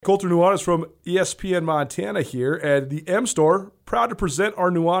Colter Nuanez from ESPN Montana here, and the M Store, proud to present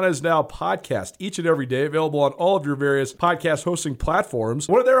our Nuanez Now podcast each and every day, available on all of your various podcast hosting platforms.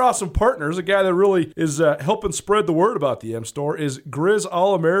 One of their awesome partners, a guy that really is helping spread the word about the M Store, is Griz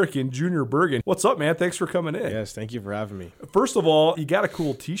All-American Junior Bergen. What's up, man? Thanks for coming in. Yes, thank you for having me. First of all, you got a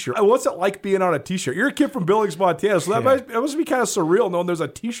cool t-shirt. What's it like being on a t-shirt? You're a kid from Billings, Montana, so that must be kind of surreal knowing there's a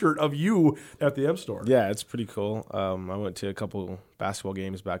t-shirt of you at the M Store. Yeah, it's pretty cool. I went to a couple basketball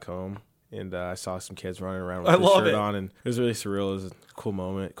games back home, and I saw some kids running around with the shirt on, and it was really surreal. It was a cool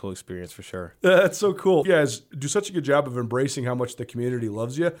moment, cool experience for sure. That's so cool. You guys do such a good job of embracing how much the community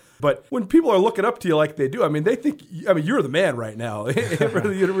loves you. But when people are looking up to you like they do, they think, you're the man right now for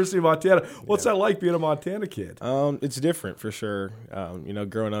the University of Montana. What's that like being a Montana kid? It's different for sure.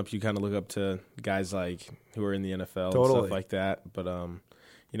 Growing up, you kind of look up to guys like who are in the NFL and stuff like that. But,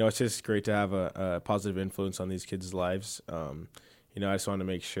 it's just great to have a positive influence on these kids' lives. I just want to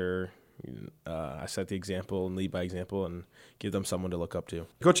make sure I set the example and lead by example and give them someone to look up to.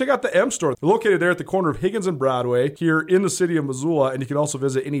 Go check out the M Store. They're located there at the corner of Higgins and Broadway here in the city of Missoula, and you can also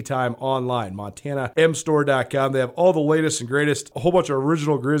visit anytime online, montanamstore.com. They have all the latest and greatest, a whole bunch of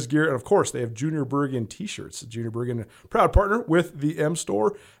original Griz gear, and of course, they have Junior Bergen t-shirts. Junior Bergen, proud partner with the M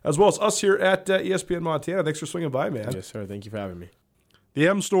Store, as well as us here at ESPN Montana. Thanks for swinging by, man. Yes, sir. Thank you for having me. The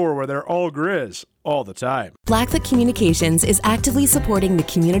M Store, where they're all Griz all the time. Blackfoot Communications is actively supporting the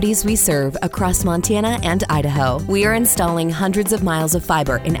communities we serve across Montana and Idaho. We are installing hundreds of miles of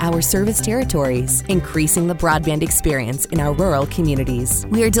fiber in our service territories, increasing the broadband experience in our rural communities.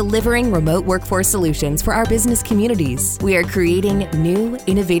 We are delivering remote workforce solutions for our business communities. We are creating new,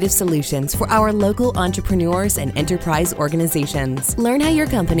 innovative solutions for our local entrepreneurs and enterprise organizations. Learn how your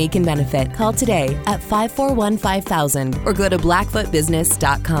company can benefit. Call today at 541-5000 or go to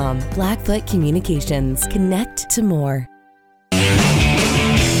blackfootbusiness.com. Blackfoot Communications. Connect to more.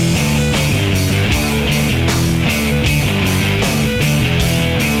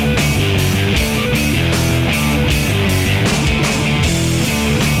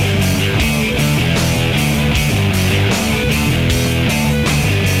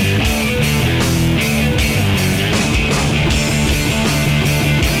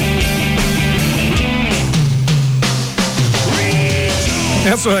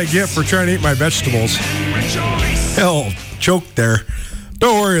 That's what I get for trying to eat my vegetables. Hell, choked there.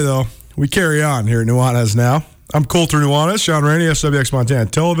 Don't worry, though. We carry on here at Nuanez Now. I'm Colter Nuanez, Shaun Rainey, SWX Montana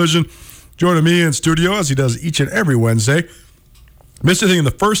Television. Joining me in studio, as he does each and every Wednesday. Missed anything in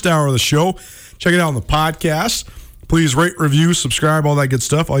the first hour of the show, check it out on the podcast. Please rate, review, subscribe, all that good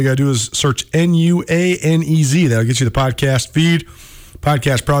stuff. All you got to do is search Nuanez. That'll get you the podcast feed.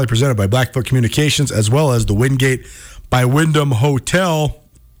 Podcast proudly presented by Blackfoot Communications, as well as the Wingate by Wyndham Hotel.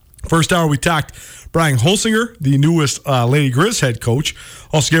 First hour, we talked Brian Holsinger, the newest Lady Griz head coach.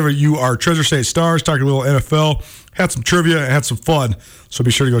 Also gave you our Treasure State Stars, talking a little NFL, had some trivia, and had some fun. So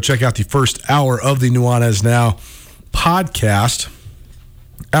be sure to go check out the first hour of the Nuanez Now podcast.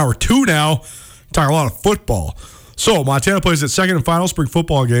 Hour 2 now, talk a lot of football. So Montana plays its second and final spring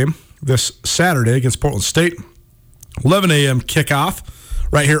football game this Saturday against Portland State. 11 a.m. kickoff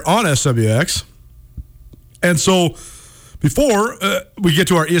right here on SWX. And so before we get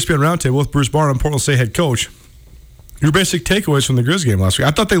to our ESPN Roundtable with Bruce Barnum, Portland State head coach, your basic takeaways from the Griz game last week.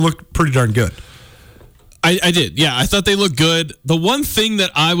 I thought they looked pretty darn good. I did. Yeah, I thought they looked good. The one thing that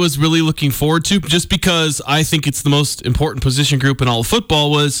I was really looking forward to, just because I think it's the most important position group in all of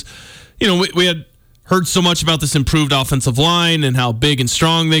football, was, we had heard so much about this improved offensive line and how big and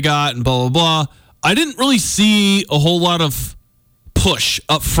strong they got and blah, blah, blah. I didn't really see a whole lot of push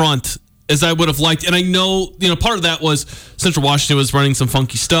up front as I would have liked. And I know, part of that was Central Washington was running some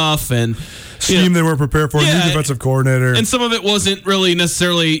funky stuff and scheme they weren't prepared for, new defensive coordinator. And some of it wasn't really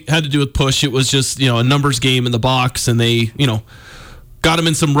necessarily had to do with push. It was just, a numbers game in the box, and they, got them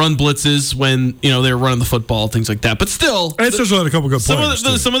in some run blitzes when, they were running the football, things like that. But still, and it's just had a couple good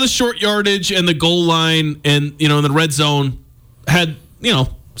players. Some of the short yardage and the goal line and, in the red zone had,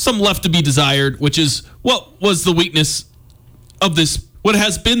 some left to be desired, which is what was the weakness of this. What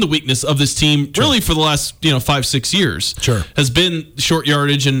has been the weakness of this team really for the last 5-6 years has been short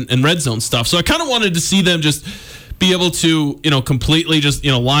yardage and red zone stuff. So I kind of wanted to see them just be able to completely just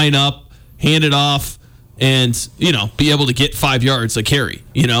line up, hand it off, and be able to get 5 yards a carry.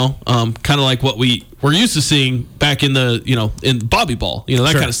 Kind of like what we were used to seeing back in the in Bobby Ball,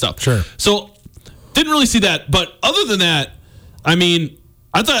 that kind of stuff. Sure. So didn't really see that, but other than that, I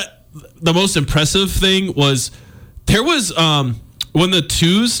thought the most impressive thing was there was. When the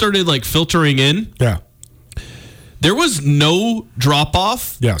twos started filtering in, there was no drop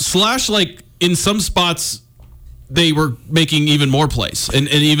off. Yes. / in some spots they were making even more plays and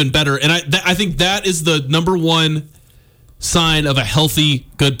even better. And I think that is the number one sign of a healthy,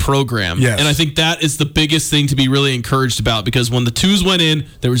 good program. Yes. And I think that is the biggest thing to be really encouraged about, because when the twos went in,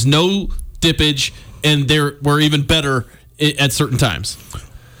 there was no dippage, and they were even better at certain times.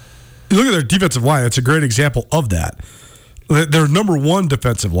 You look at their defensive line, it's a great example of that. Their number one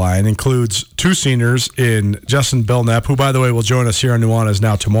defensive line includes two seniors in Justin Belknap, who, by the way, will join us here on Nuanez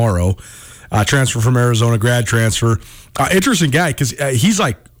now tomorrow. Transfer from Arizona, grad transfer. Interesting guy, because he's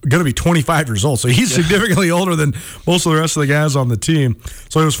like going to be 25 years old, so he's significantly older than most of the rest of the guys on the team.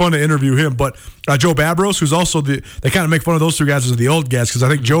 So it was fun to interview him. But Joe Babros, who's also they kind of make fun of those two guys as the old guys, because I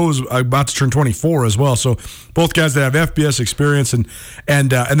think Joe's about to turn 24 as well. So both guys that have FBS experience, and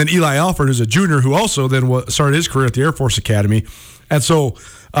then Eli Alford, who's a junior, who also then started his career at the Air Force Academy. And so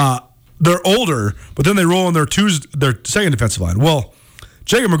they're older, but then they roll in their second defensive line. Well,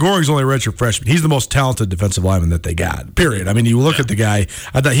 Jacob McGorring's only a redshirt freshman. He's the most talented defensive lineman that they got, period. I mean, you look at the guy,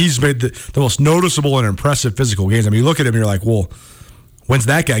 I thought he's made the most noticeable and impressive physical gains. I mean, you look at him and you're like, well, when's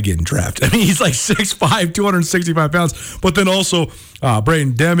that guy getting drafted? I mean, he's like 6'5", 265 pounds. But then also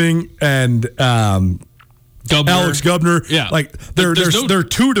Braden Deming and Alex Gubner. Yeah. Like, their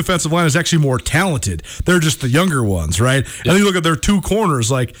two defensive line is actually more talented. They're just the younger ones, right? Yeah. And then you look at their two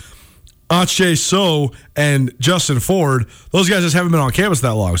corners, like Ache So and Justin Ford. Those guys just haven't been on campus that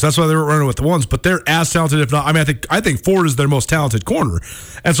long, so that's why they were running with the ones. But they're as talented, if not. I mean, I think Ford is their most talented corner.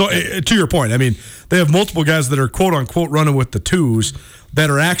 And so, to your point, I mean, they have multiple guys that are quote unquote running with the twos that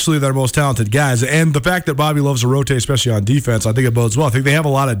are actually their most talented guys. And the fact that Bobby loves to rotate, especially on defense, I think it bodes well. I think they have a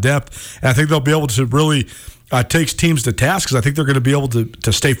lot of depth, and I think they'll be able to really take teams to task, because I think they're going to be able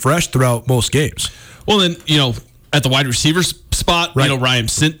to stay fresh throughout most games. Well, then, at the wide receiver spot, right. Ryan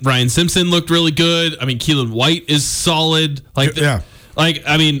Simpson looked really good. I mean, Keelan White is solid.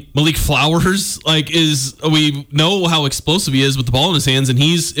 Malik Flowers, we know how explosive he is with the ball in his hands, and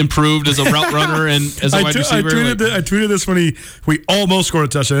he's improved as a route runner and as a wide receiver. I tweeted this when we almost scored a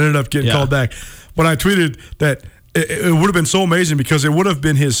touchdown. Ended up getting called back. But I tweeted that it would have been so amazing, because it would have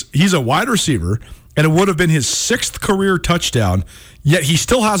been he's a wide receiver, and it would have been his 6th career touchdown, yet he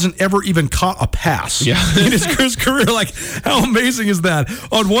still hasn't ever even caught a pass in his career. Like, how amazing is that?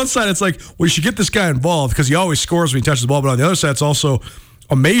 On one side, it's like, well, you should get this guy involved, because he always scores when he touches the ball. But on the other side, it's also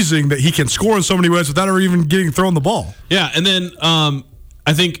amazing that he can score in so many ways without ever even getting thrown the ball. Yeah, and then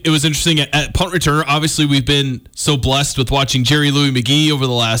I think it was interesting at punt returner. Obviously, we've been so blessed with watching Jerry Louis McGee over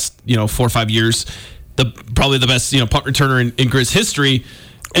the last 4 or 5 years. Probably the best punt returner in Griz history.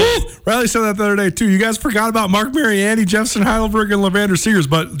 Riley said that the other day, too. You guys forgot about Mark Mariani, Jefferson Heidelberg, and Levander Seegers,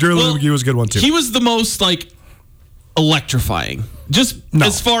 but Jerry Louis McGee was a good one, too. He was the most, electrifying.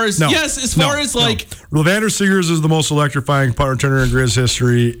 Levander Seegers is the most electrifying punt returner in Griz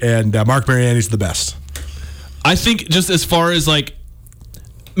history, and Mark Mariani's the best. I think just as far as,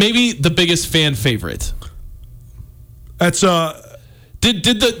 maybe the biggest fan favorite. That's, Did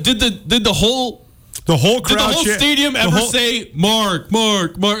the whole... The whole crowd, did the whole stadium ever say Mark?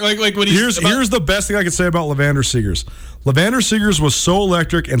 Like when here's the best thing I can say about Levander Seegers. Levander Seegers was so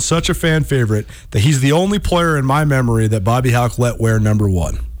electric and such a fan favorite that he's the only player in my memory that Bobby Houck let wear number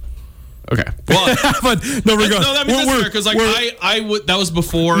 1. Okay, well, but no, that means that's fair, because that was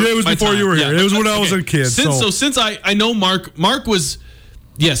before. Yeah, it was before you were here. It was when I was a kid. Since I know Mark was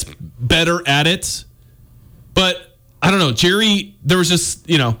better at it, but I don't know, Jerry. There was just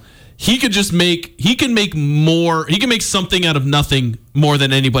He can make something out of nothing more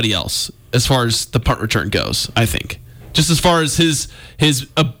than anybody else as far as the punt return goes, I think. Just as far as his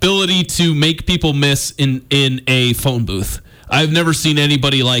ability to make people miss in a phone booth. I've never seen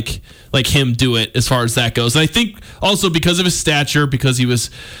anybody like him do it as far as that goes. And I think also because of his stature, because he's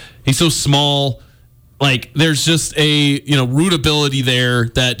so small, there's just a root ability there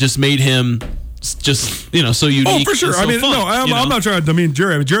that just made him so unique. Oh, for sure. So I'm not trying to demean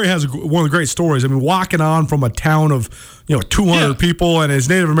Jerry. I mean, Jerry has one of the great stories. I mean, walking on from a town of 200 people, and his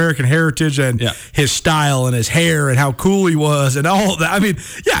Native American heritage, and his style and his hair, and how cool he was, and all that. I mean,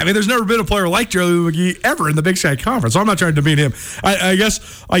 there's never been a player like Jerry Louis McGee ever in the Big Sky Conference. So I'm not trying to demean him. I guess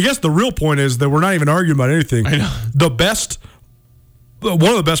the real point is that we're not even arguing about anything. I know.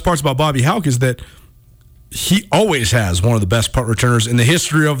 One of the best parts about Bobby Houck is that he always has one of the best punt returners in the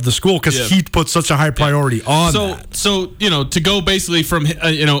history of the school, because he puts such a high priority on that. So, to go basically from,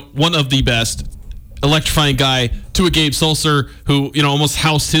 one of the best electrifying guy to a Gabe Sulser who, almost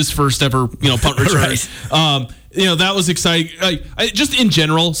housed his first ever, punt return. Right. That was exciting. Just in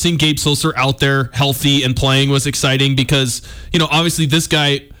general, seeing Gabe Sulser out there healthy and playing was exciting, because, obviously this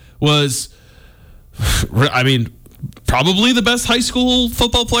guy was, probably the best high school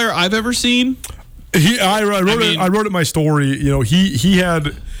football player I've ever seen. I wrote it in my story. You know, he had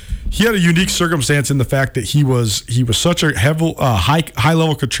a unique circumstance in the fact that he was such a high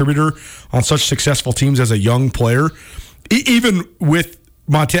level contributor on such successful teams as a young player, even with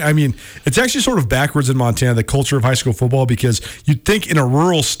Montana. I mean, it's actually sort of backwards in Montana, the culture of high school football, because you'd think in a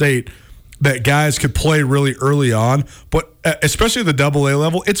rural state that guys could play really early on, but especially at the AA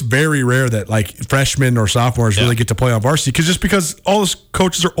level, it's very rare that like freshmen or sophomores really get to play on varsity because all those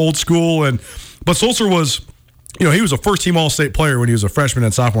coaches are old school. But Sulzer was, you know, he was a first-team All-State player when he was a freshman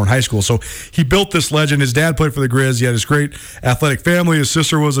and sophomore in high school. So he built this legend. His dad played for the Griz. He had this great athletic family. His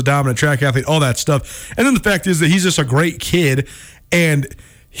sister was a dominant track athlete, all that stuff. And then the fact is that he's just a great kid, and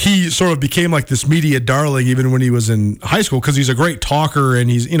he sort of became like this media darling even when he was in high school because he's a great talker and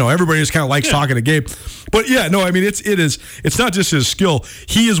he's, you know, everybody just kind of likes talking to Gabe. But yeah, no, I mean, it's not just his skill.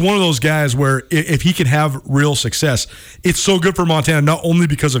 He is one of those guys where if he can have real success, it's so good for Montana, not only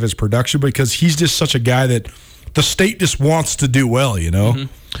because of his production, but because he's just such a guy that the state just wants to do well, you know?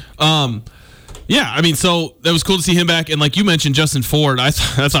 Mm-hmm. Yeah, I mean, so that was cool to see him back. And like you mentioned, Justin Ford, I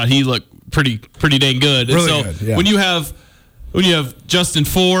thought he looked pretty dang good. And really so good, yeah. When you have Justin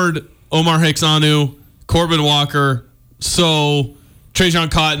Ford, Omar Hicks-Anu, Corbin Walker, Trajan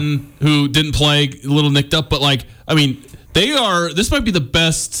Cotton, who didn't play, a little nicked up, but like, I mean, this might be the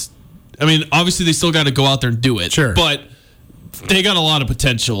best. I mean, obviously they still got to go out there and do it. Sure. But they got a lot of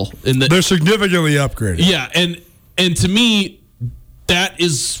potential. They're significantly upgraded. Yeah, and to me, that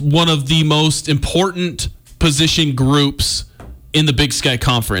is one of the most important position groups in the Big Sky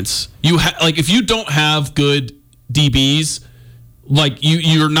Conference. Like if you don't have good DBs, like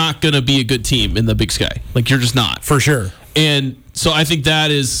you're not going to be a good team in the Big Sky. Like you're just not. For sure. And so I think that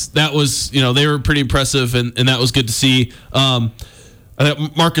was, you know, they were pretty impressive and that was good to see. I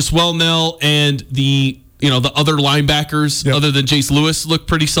think Marcus Wellnell and the other linebackers other than Jace Lewis looked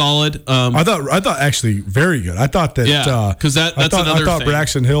pretty solid. I thought actually very good. I thought that because that's another thing. I thought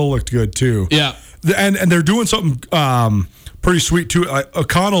Braxton Hill looked good too. Yeah. And they're doing something pretty sweet too.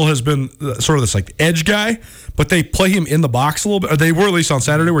 O'Connell has been sort of this like edge guy, but they play him in the box a little bit. Or they were at least on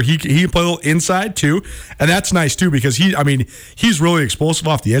Saturday where he can play a little inside too, and that's nice too because he's really explosive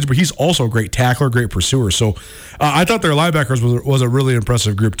off the edge, but he's also a great tackler, great pursuer. So I thought their linebackers was a really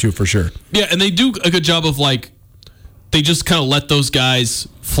impressive group too for sure. Yeah, and they do a good job of like they just kind of let those guys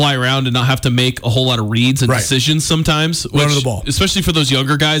fly around and not have to make a whole lot of reads and decisions sometimes. Running the ball, especially for those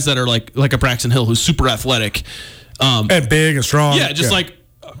younger guys that are like a Braxton Hill who's super athletic. And big and strong. Yeah,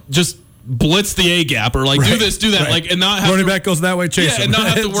 just blitz the A gap or like do this, do that, like and not have running back goes that way, chase him. And not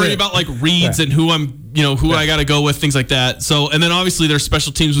have to worry about like reads and who I got to go with, things like that. So and then obviously their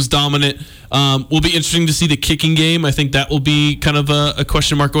special teams was dominant. Will be interesting to see the kicking game. I think that will be kind of a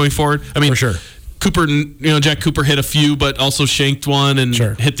question mark going forward. I mean, for sure. Cooper, Jack Cooper hit a few, but also shanked one and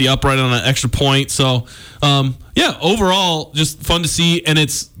hit the upright on an extra point. So overall just fun to see, and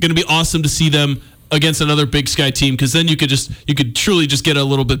it's going to be awesome to see them against another Big Sky team because then you could truly just get a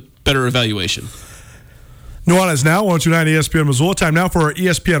little bit better evaluation. Nuanez now, 102.9 ESPN Missoula. Time now for our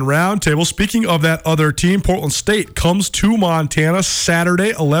ESPN Roundtable. Speaking of that other team, Portland State comes to Montana Saturday,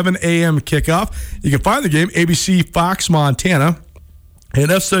 11 a.m. kickoff. You can find the game, ABC Fox Montana, and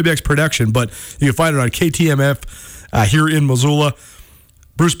SWX production, but you can find it on KTMF here in Missoula.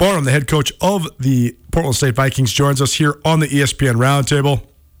 Bruce Barnum, the head coach of the Portland State Vikings, joins us here on the ESPN Roundtable.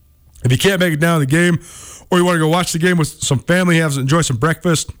 If you can't make it down to the game or you want to go watch the game with some family, enjoy some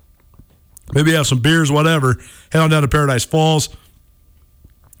breakfast, maybe have some beers, whatever, head on down to Paradise Falls.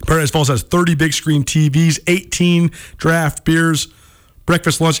 Paradise Falls has 30 big screen TVs, 18 draft beers,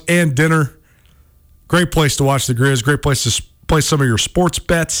 breakfast, lunch, and dinner. Great place to watch the Griz, great place to place some of your sports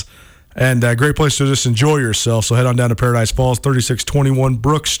bets, and a great place to just enjoy yourself. So head on down to Paradise Falls, 3621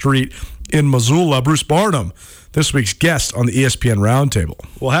 Brook Street in Missoula. Bruce Barnum, this week's guest on the ESPN Roundtable.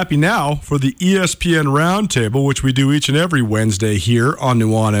 Well, happy now for the ESPN Roundtable, which we do each and every Wednesday here on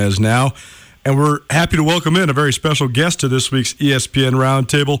Nuanez Now. And we're happy to welcome in a very special guest to this week's ESPN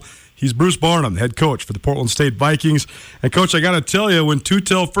Roundtable. He's Bruce Barnum, head coach for the Portland State Vikings. And, Coach, I got to tell you, when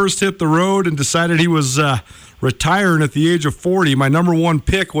Tutel first hit the road and decided he was retiring at the age of 40, my number one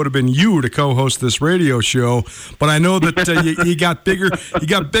pick would have been you to co-host this radio show. But I know that you got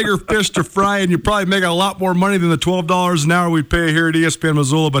bigger fish to fry, and you probably make a lot more money than the $12 an hour we pay here at ESPN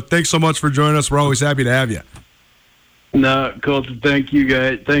Missoula. But thanks so much for joining us. We're always happy to have you. No, Colter, thank you,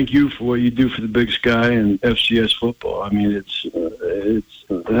 guys. Thank you for what you do for the Big Sky and FCS football. I mean, it's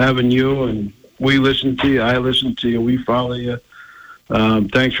having you, and we listen to you. I listen to you. We follow you.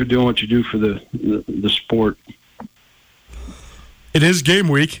 Thanks for doing what you do for the sport. It is game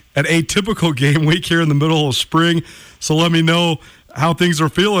week, an atypical game week here in the middle of spring. So let me know how things are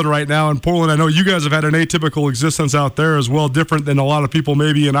feeling right now in Portland. I know you guys have had an atypical existence out there as well, different than a lot of people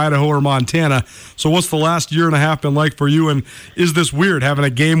maybe in Idaho or Montana. So what's the last year and a half been like for you? And is this weird, having a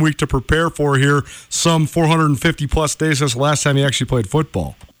game week to prepare for here, some 450-plus days since the last time you actually played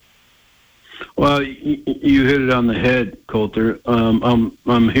football? Well, you hit it on the head, Colter.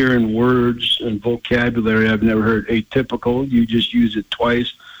 I'm hearing words and vocabulary I've never heard. Atypical, you just use it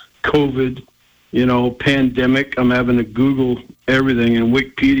twice. COVID, pandemic. I'm having to Google everything in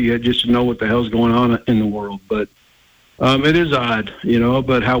Wikipedia just to know what the hell's going on in the world. But it is odd,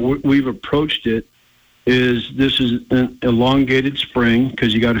 but how we've approached it is this is an elongated spring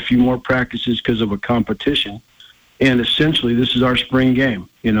because you got a few more practices because of a competition. And essentially, this is our spring game,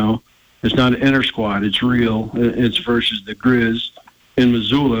 It's not an inter squad. It's real. It's versus the Griz in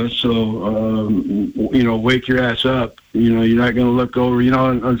Missoula. So, wake your ass up. You're not going to look over,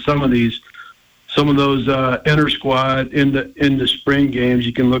 on some of those inter squad in the spring games,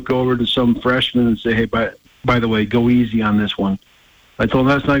 you can look over to some freshmen and say, hey, by the way, go easy on this one. I told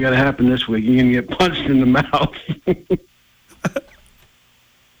them that's not going to happen this week. You're going to get punched in the mouth.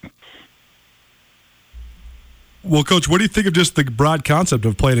 Well, Coach, what do you think of just the broad concept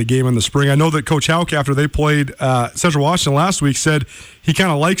of playing a game in the spring? I know that Coach Houck, after they played Central Washington last week, said he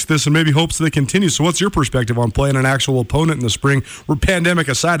kind of likes this and maybe hopes that it continues. So what's your perspective on playing an actual opponent in the spring, or pandemic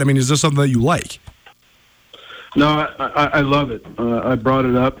aside? I mean, is this something that you like? No, I love it. I brought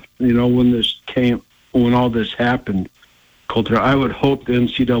it up, when all this happened, Colter. I would hope the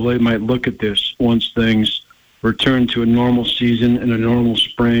NCAA might look at this once things return to a normal season and a normal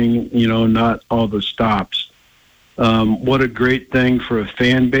spring, not all the stops. What a great thing for a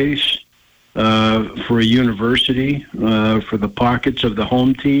fan base, for a university, for the pockets of the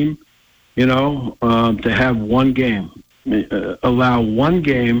home team, to have one game, allow one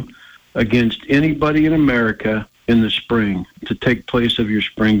game against anybody in America in the spring to take place of your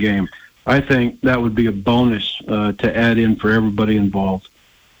spring game. I think that would be a bonus to add in for everybody involved.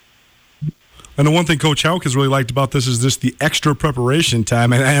 And the one thing Coach Houck has really liked about this is just the extra preparation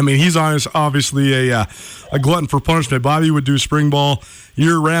time. And I mean, he's obviously a glutton for punishment. Bobby would do spring ball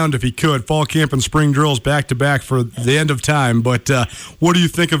year-round if he could, fall camp and spring drills back-to-back for the end of time. But what do you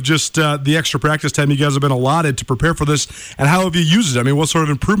think of just the extra practice time you guys have been allotted to prepare for this, and how have you used it? I mean, what sort of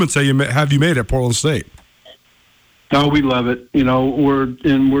improvements have you made at Portland State? Oh, we love it.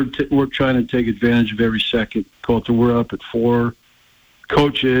 We're trying to take advantage of every second, Colter. We're up at 4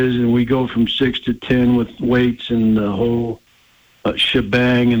 coaches, and we go from 6 to 10 with weights and the whole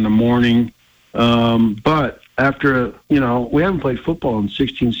shebang in the morning. But after, we haven't played football in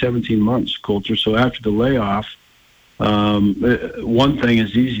 16, 17 months, Colter. So after the layoff, one thing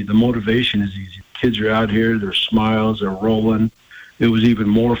is easy. The motivation is easy. Kids are out here. Their smiles are rolling. It was even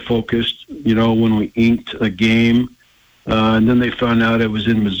more focused, when we inked a game. And then they found out it was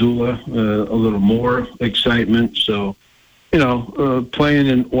in Missoula, a little more excitement. So, playing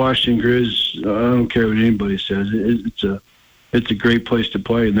in Washington Griz, I don't care what anybody says. It's a great place to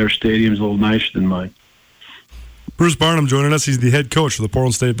play, and their stadium's a little nicer than mine. Bruce Barnum joining us. He's the head coach for the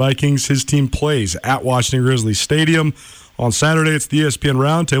Portland State Vikings. His team plays at Washington Grizzlies Stadium. On Saturday, it's the ESPN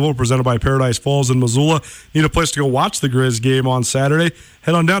Roundtable presented by Paradise Falls in Missoula. Need a place to go watch the Griz game on Saturday?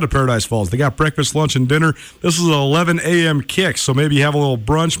 Head on down to Paradise Falls. They got breakfast, lunch, and dinner. This is an 11 a.m. kick, so maybe you have a little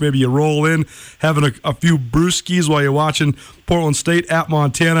brunch. Maybe you roll in, having a few brewskis while you're watching Portland State at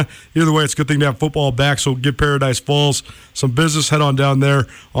Montana. Either way, it's a good thing to have football back, so give Paradise Falls some business. Head on down there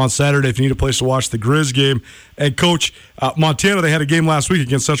on Saturday if you need a place to watch the Griz game. And, Coach, Montana, they had a game last week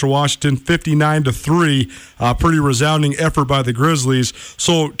against Central Washington, 59-3. Pretty resounding effort by the Grizzlies.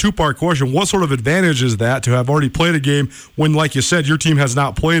 So, two-part question. What sort of advantage is that to have already played a game when, like you said, your team has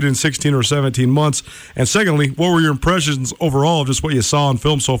not played in 16 or 17 months? And secondly, what were your impressions overall of just what you saw on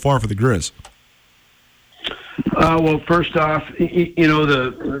film so far for the Griz? Well, first off,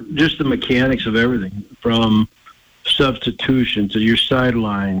 just the mechanics of everything, from substitution to your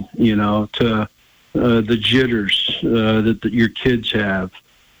sideline, to the jitters that your kids have,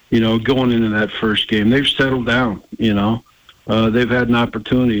 going into that first game. They've settled down, they've had an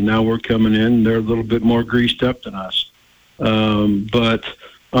opportunity. Now we're coming in. They're a little bit more greased up than us. But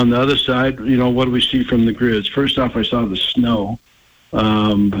on the other side, what do we see from the Griz? First off, I saw the snow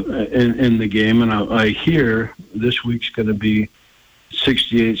in the game, and I hear this week's going to be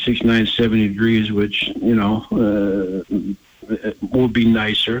 68, 69, 70 degrees, which, will be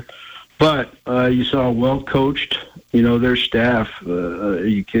nicer. But you saw a well-coached, their staff. Are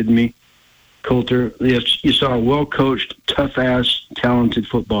you kidding me, Colter? Yes, you saw a well-coached, tough-ass, talented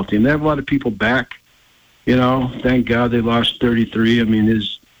football team. They have a lot of people back. Thank God they lost 33. I mean,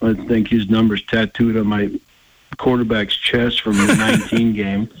 I think his number's tattooed on my quarterback's chest from the 19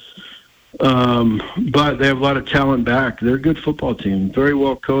 game. But they have a lot of talent back. They're a good football team, very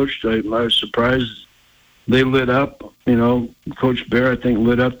well coached. I was surprised they lit up. Coach Bear, I think,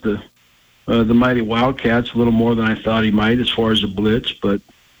 lit up the mighty Wildcats a little more than I thought he might as far as the blitz. But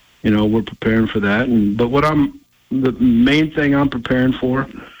we're preparing for that. But the main thing I'm preparing for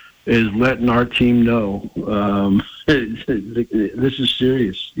is letting our team know this is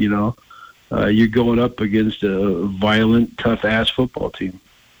serious. You're going up against a violent, tough-ass football team.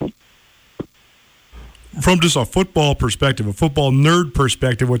 From just a football perspective, a football nerd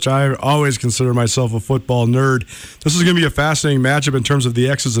perspective, which I always consider myself a football nerd, this is going to be a fascinating matchup in terms of the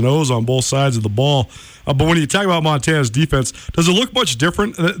X's and O's on both sides of the ball. But when you talk about Montana's defense, does it look much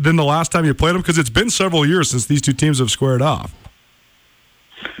different than the last time you played them? Because it's been several years since these two teams have squared off.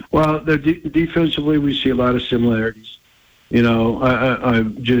 Well, defensively, we see a lot of similarities.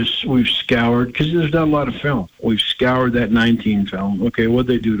 We've scoured, because there's not a lot of film. We've scoured that 19 film. Okay, what'd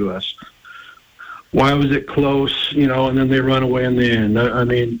they do to us? Why was it close, and then they run away in the end? I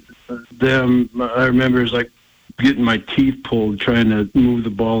remember it was like getting my teeth pulled trying to move the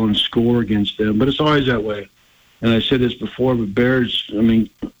ball and score against them, but it's always that way. And I said this before, but Bears,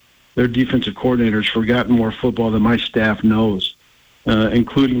 their defensive coordinator's forgotten more football than my staff knows,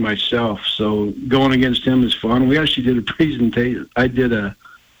 including myself. So going against him is fun. We actually did a presentation. I did a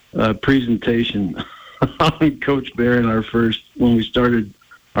presentation on Coach Bear in when we started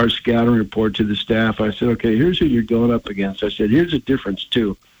our scouting report to the staff. I said, okay, here's who you're going up against. I said, here's the difference,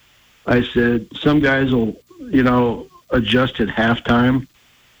 too. I said, some guys will, adjust at halftime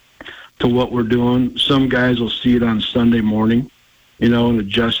to what we're doing. Some guys will see it on Sunday morning, and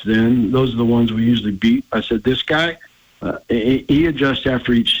adjust then. Those are the ones we usually beat. I said, this guy, he adjusts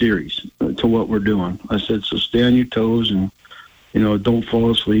after each series to what we're doing. I said, so stay on your toes and, don't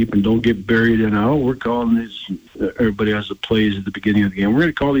fall asleep and don't get buried in, we're calling this, everybody has the plays at the beginning of the game. We're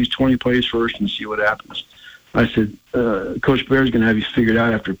going to call these 20 plays first and see what happens. I said, Coach Bear's going to have you figured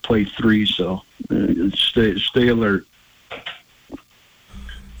out after play 3, so stay alert.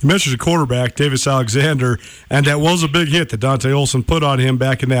 You mentioned a quarterback, Davis Alexander, and that was a big hit that Dante Olson put on him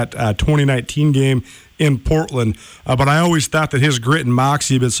back in that 2019 game in Portland. But I always thought that his grit and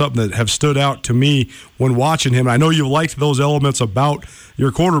moxie have been something that have stood out to me when watching him. I know you liked those elements about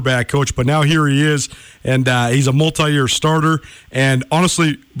your quarterback, Coach, but now here he is, and he's a multi-year starter. And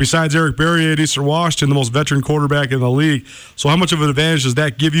honestly, besides Eric Berrier at Eastern Washington, the most veteran quarterback in the league. So how much of an advantage does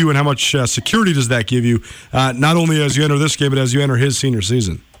that give you, and how much security does that give you, not only as you enter this game, but as you enter his senior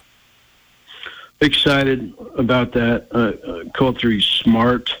season? Excited about that. Colter, he's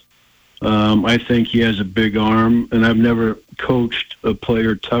smart. I think he has a big arm, and I've never coached a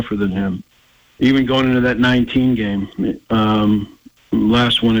player tougher than him. Even going into that 19 game,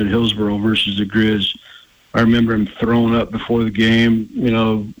 last one at Hillsborough versus the Griz, I remember him throwing up before the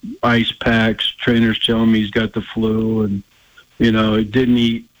game, ice packs, trainers telling me he's got the flu, and, he didn't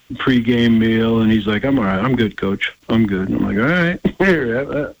eat pre-game meal, and he's like, I'm all right, I'm good, Coach, I'm good. And I'm like, all right, here,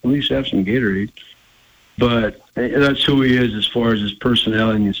 at least have some Gatorade. But that's who he is as far as his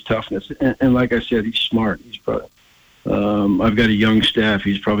personality and his toughness. And like I said, he's smart. He's probably, I've got a young staff.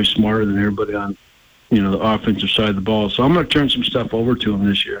 He's probably smarter than everybody on, the offensive side of the ball. So I'm going to turn some stuff over to him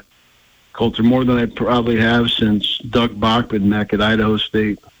this year, Colter, more than I probably have since Doug Bachman back at Idaho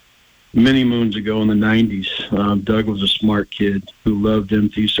State many moons ago in the 90s. Doug was a smart kid who loved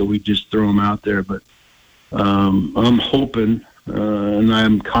empty, so we just throw him out there. But I'm hoping, and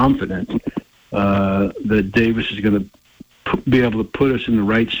I'm confident, that Davis is going to be able to put us in the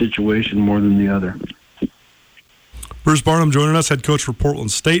right situation more than the other. Bruce Barnum joining us, head coach for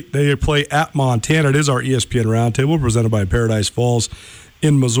Portland State. They play at Montana. It is our ESPN Roundtable presented by Paradise Falls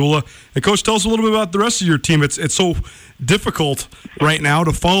in Missoula. And, Coach, tell us a little bit about the rest of your team. It's so difficult right now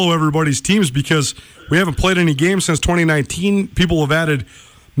to follow everybody's teams because we haven't played any games since 2019. People have added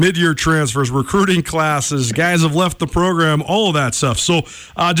mid-year transfers, recruiting classes, guys have left the program, all of that stuff. So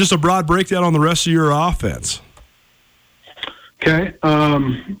just a broad breakdown on the rest of your offense. Okay.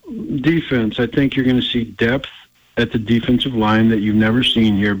 Defense, I think you're going to see depth at the defensive line that you've never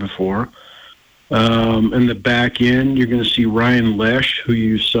seen here before. In the back end, you're going to see Ryan Lesh, who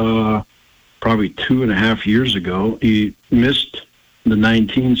you saw probably 2.5 years ago. He missed the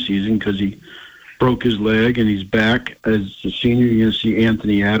 19 season because he broke his leg, and he's back as a senior. You're going to see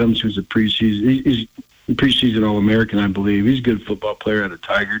Anthony Adams, who's a preseason All-American, I believe. He's a good football player out of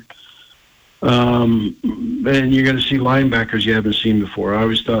Tigard. And you're going to see linebackers you haven't seen before. I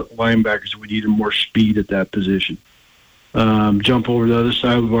always thought linebackers would need more speed at that position. Jump over to the other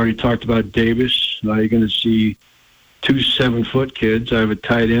side. We've already talked about Davis. Now you're going to see 2 7-foot kids. I have a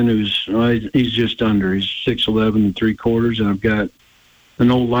tight end he's just under. He's 6'11 3/4, and I've got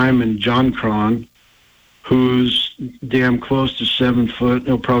an old lineman, John Cron, who's damn close to 7 foot.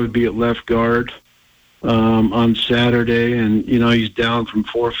 He'll probably be at left guard on Saturday, and he's down from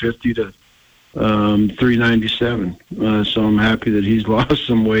 450 to 397. So I'm happy that he's lost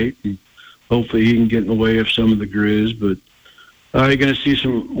some weight, and hopefully he can get in the way of some of the Griz. But you're going to see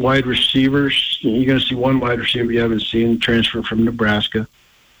some wide receivers. You're going to see one wide receiver you haven't seen, transfer from Nebraska.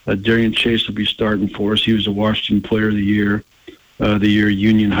 Darian Chase will be starting for us. He was a Washington Player of the Year. The year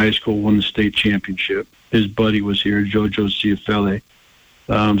Union High School won the state championship. His buddy was here, Jojo Ciafele.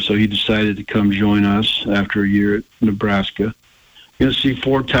 So he decided to come join us after a year at Nebraska. You're going to see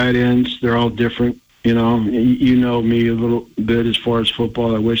 4 tight ends. They're all different. You know me a little bit as far as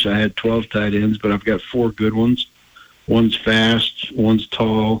football. I wish I had 12 tight ends, but I've got 4 good ones. One's fast, one's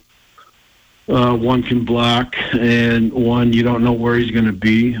tall, one can block, and one you don't know where he's going to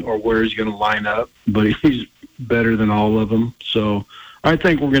be or where he's going to line up, but he's better than all of them. So I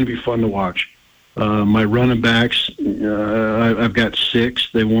think we're going to be fun to watch. My running backs, I've got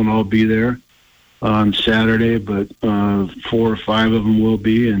 6. They won't all be there on Saturday, but 4 or 5 of them will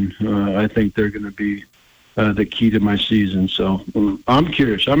be, and I think they're going to be the key to my season. So I'm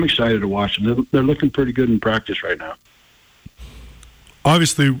curious. I'm excited to watch them. They're looking pretty good in practice right now.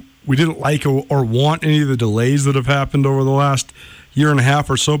 Obviously, we didn't like or want any of the delays that have happened over the last year and a half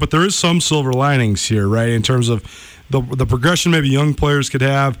or so, but there is some silver linings here, right, in terms of the progression maybe young players could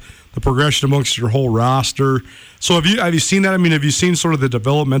have, the progression amongst your whole roster. So have you seen that? I mean, have you seen sort of the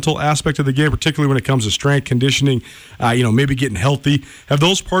developmental aspect of the game, particularly when it comes to strength, conditioning, maybe getting healthy? Have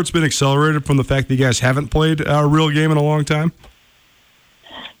those parts been accelerated from the fact that you guys haven't played a real game in a long time?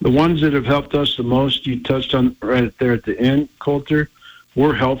 The ones that have helped us the most, you touched on right there at the end, Colter,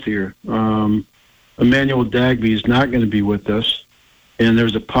 we're healthier. Emmanuel Dagby is not going to be with us, and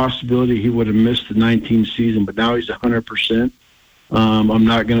there's a possibility he would have missed the 19 season, but now he's 100%. I'm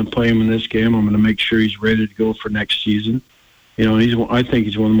not going to play him in this game. I'm going to make sure he's ready to go for next season. I think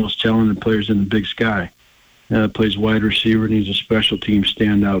he's one of the most talented players in the Big Sky. Plays wide receiver, and he's a special team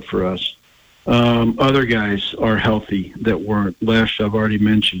standout for us. Other guys are healthy that weren't. Lesh, I've already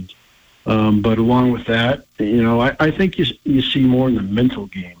mentioned. But along with that, I think you see more in the mental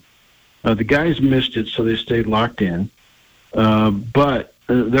game. The guys missed it, so they stayed locked in. But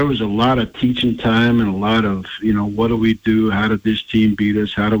there was a lot of teaching time and a lot of, what do we do? How did this team beat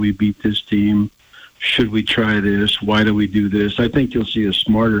us? How do we beat this team? Should we try this? Why do we do this? I think you'll see a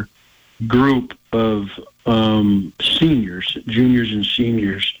smarter group of seniors, juniors and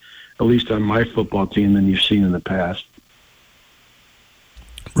seniors, at least on my football team, than you've seen in the past.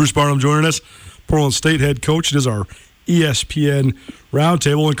 Bruce Barnum joining us, Portland State head coach. It is our ESPN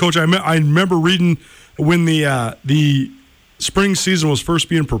Roundtable. And, Coach, I remember reading when the spring season was first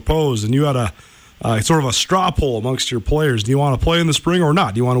being proposed, and you had a sort of a straw poll amongst your players. Do you want to play in the spring or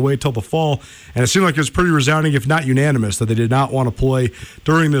not? Do you want to wait till the fall? And it seemed like it was pretty resounding, if not unanimous, that they did not want to play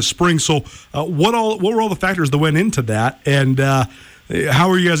during the spring. So what were all the factors that went into that? And how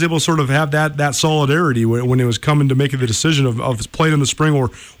were you guys able to sort of have that solidarity when it was coming to making the decision of playing in the spring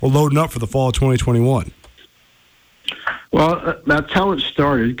or loading up for the fall of 2021? Well, that's how it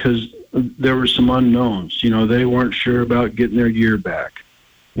started, because there were some unknowns. They weren't sure about getting their year back.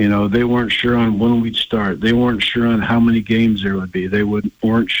 They weren't sure on when we'd start. They weren't sure on how many games there would be. They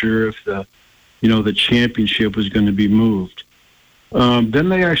weren't sure if the championship was going to be moved. Then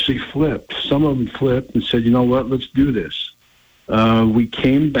they actually flipped. Some of them flipped and said, you know what, let's do this. We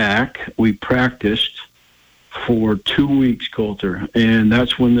came back. We practiced for 2 weeks, Colter, and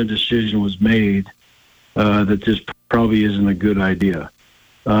that's when the decision was made that this probably isn't a good idea.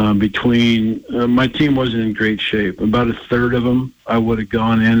 My team wasn't in great shape. About a third of them, I would have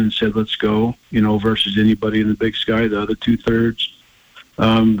gone in and said, let's go, versus anybody in the Big Sky. The other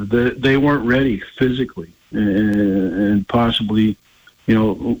 2/3, they weren't ready physically and possibly,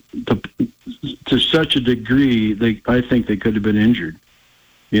 to such a degree, I think they could have been injured.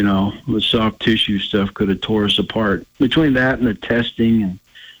 The soft tissue stuff could have tore us apart. Between that and the testing and,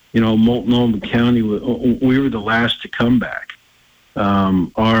 Multnomah County, we were the last to come back.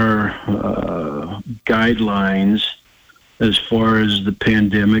 Our guidelines as far as the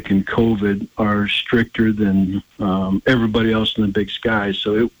pandemic and COVID are stricter than everybody else in the Big Sky.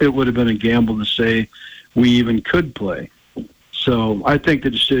 So it would have been a gamble to say we even could play. So I think the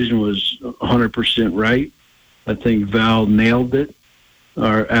decision was 100% right. I think Val nailed it,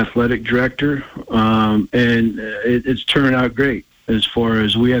 our athletic director, and it's turned out great as far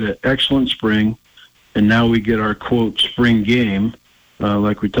as we had an excellent spring, and now we get our, quote, spring game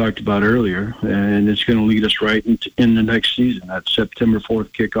like we talked about earlier, and it's going to lead us right in the next season. That's September 4th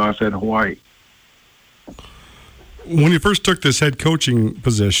kickoff at Hawaii. When you first took this head coaching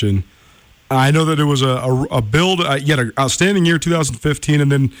position, I know that it was a build. You had an outstanding year, 2015,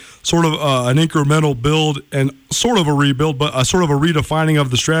 and then sort of an incremental build and sort of a rebuild, but a sort of a redefining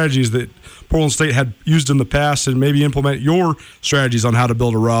of the strategies that Portland State had used in the past, and maybe implement your strategies on how to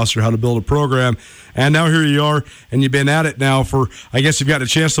build a roster, how to build a program. And now here you are, and you've been at it now for, I guess you've got a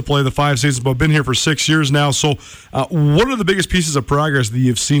chance to play the 5 seasons, but been here for 6 years now. So what are the biggest pieces of progress that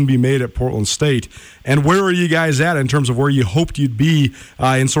you've seen be made at Portland State? And where are you guys at in terms of where you hoped you'd be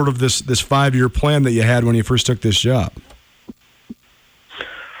in sort of this 5-year plan that you had when you first took this job?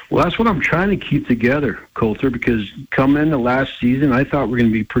 Well, that's what I'm trying to keep together, Colter, because coming into last season, I thought we were going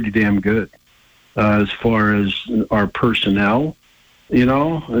to be pretty damn good as far as our personnel. You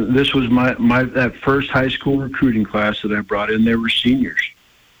know, this was that first high school recruiting class that I brought in. They were seniors,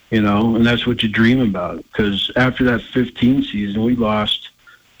 you know, and that's what you dream about. Because after that 15 season, we lost.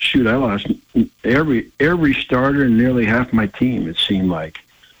 I lost every starter and nearly half my team. It seemed like.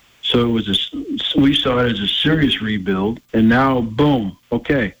 So we saw it as a serious rebuild, and now boom,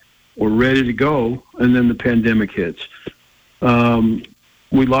 okay, we're ready to go. And then the pandemic hits.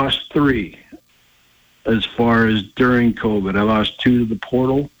 We lost 3. As far as during COVID, I lost 2 to the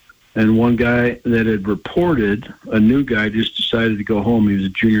portal, and one guy that had reported, a new guy, just decided to go home. He was a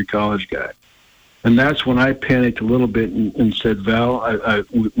junior college guy. And that's when I panicked a little bit and said, Val,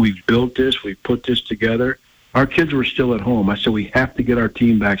 we've built this, we've put this together. Our kids were still at home. I said, we have to get our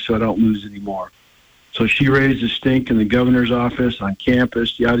team back so I don't lose anymore. So she raised a stink in the governor's office, on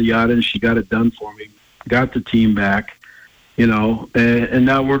campus, yada, yada, and she got it done for me, got the team back. You know, and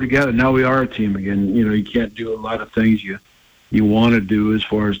now we're together. Now we are a team again. You know, you can't do a lot of things you want to do as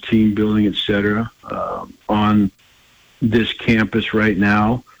far as team building, et cetera, on this campus right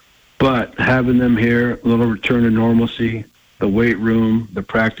now. But having them here, a little return to normalcy, the weight room, the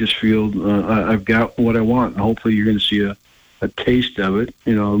practice field, I've got what I want. And hopefully you're going to see a taste of it,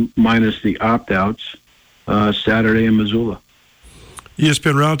 you know, minus the opt-outs, Saturday in Missoula.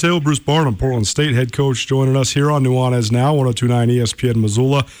 ESPN Roundtable, Bruce Barnum, Portland State head coach, joining us here on Nuanez Now, 102.9 ESPN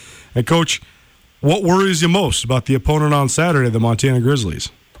Missoula. And, Coach, what worries you most about the opponent on Saturday, the Montana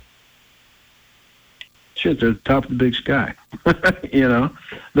Grizzlies? Shit, they're at the top of the big sky. You know,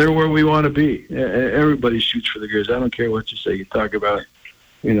 they're where we want to be. Everybody shoots for the Griz. I don't care what you say. You talk about,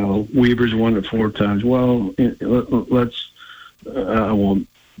 you know, Weber's won it 4 times. Well, I won't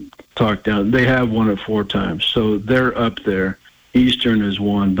talk down. They have won it 4 times, so they're up there. Eastern is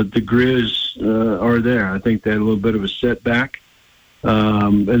 1, but the Griz are there. I think they had a little bit of a setback.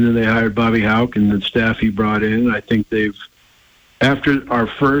 And then they hired Bobby Houck and the staff he brought in. I think they've, after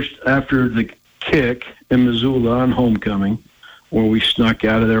the kick in Missoula on homecoming, where we snuck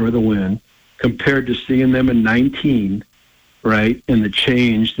out of there with a win, compared to seeing them in 19, right, and the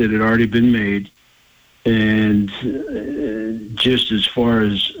change that had already been made, and just as far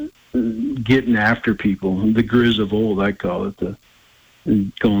as getting after people, the Griz of old, I call it,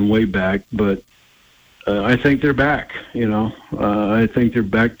 going way back. But I think they're back, you know. I think they're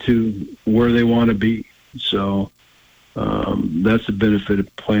back to where they want to be. So that's the benefit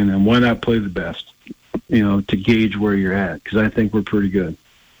of playing them. Why not play the best, you know, to gauge where you're at? Because I think we're pretty good.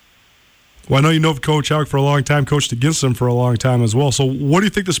 Well, I know you know Coach Houck for a long time, coached against him for a long time as well. So what do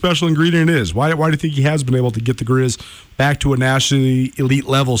you think the special ingredient is? Why do you think he has been able to get the Griz back to a nationally elite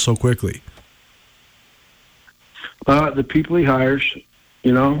level so quickly? The people he hires,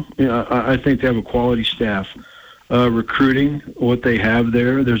 you know, I think they have a quality staff. Recruiting, what they have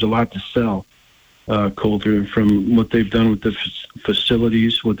there's a lot to sell, Colter, from what they've done with the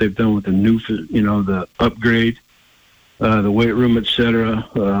facilities, what they've done with the new, you know, the upgrade, the weight room, et cetera.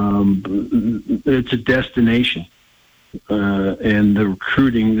 It's a destination. And the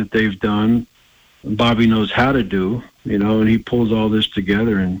recruiting that they've done, Bobby knows how to do, you know, and he pulls all this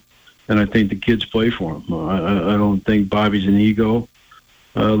together, and I think the kids play for him. I don't think Bobby's an ego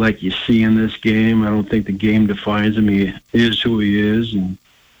like you see in this game. I don't think the game defines him. He is who he is, and,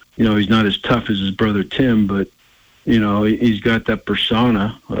 you know, he's not as tough as his brother Tim, but, you know, he's got that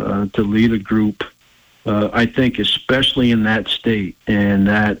persona to lead a group. I think especially in that state, and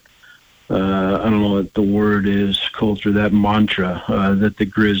that, I don't know what the word is, Colter, that mantra that the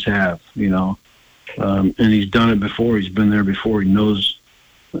Griz have, you know. And he's done it before. He's been there before. He knows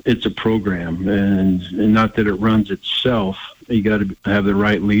it's a program, and not that it runs itself. You got to have the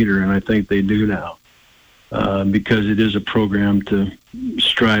right leader, and I think they do now, because it is a program to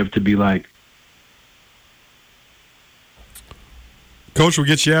strive to be like. Coach, we'll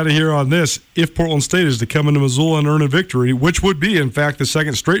get you out of here on this. If Portland State is to come into Missoula and earn a victory, which would be, in fact, the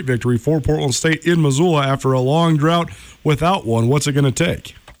second straight victory for Portland State in Missoula after a long drought without one, what's it going to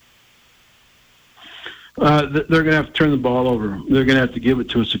take? They're going to have to turn the ball over. They're going to have to give it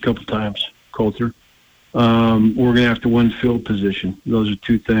to us a couple times, Colter. We're going to have to win field position. Those are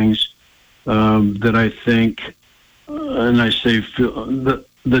two things that I think, and I say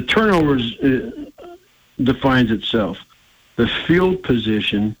the turnovers defines itself. The field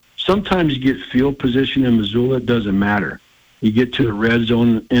position, sometimes you get field position in Missoula, it doesn't matter. You get to the red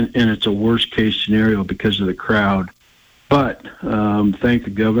zone, and it's a worst-case scenario because of the crowd. But thank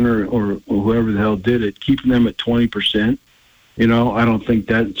the governor or whoever the hell did it, keeping them at 20%. I don't think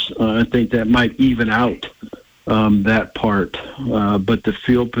I think that might even out that part. But the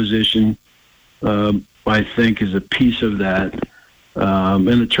field position, I think, is a piece of that. And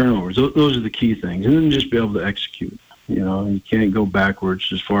the turnovers, those are the key things. And then just be able to execute. You can't go backwards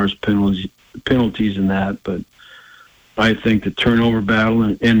as far as penalties and that. But I think the turnover battle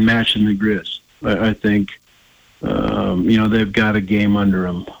and matching the Griz, I think, they've got a game under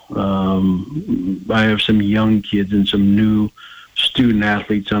them. I have some young kids and some new student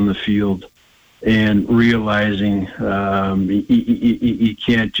athletes on the field, and realizing you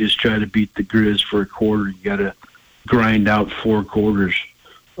can't just try to beat the Griz for a quarter. You got to grind out 4 quarters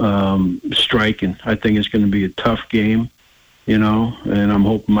striking. I think it's going to be a tough game, and I'm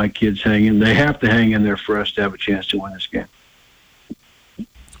hoping my kids hang in. They have to hang in there for us to have a chance to win this game.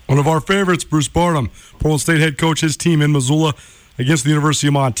 One of our favorites, Bruce Barnum, Portland State head coach, his team in Missoula against the University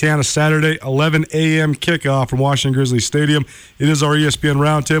of Montana Saturday, 11 a.m. kickoff from Washington Grizzly Stadium. It is our ESPN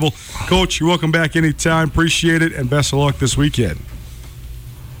Roundtable. Coach, you're welcome back anytime. Appreciate it, and best of luck this weekend.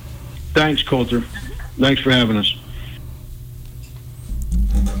 Thanks, Colter. Thanks for having us.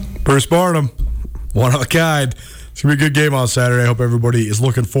 Bruce Barnum, one of a kind. It's going to be a good game on Saturday. I hope everybody is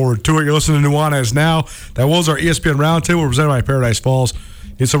looking forward to it. You're listening to Nuanez now. That was our ESPN Roundtable presented by Paradise Falls.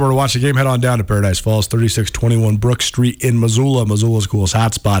 Need somewhere to watch the game? Head on down to Paradise Falls, 3621 Brook Street in Missoula. Missoula's coolest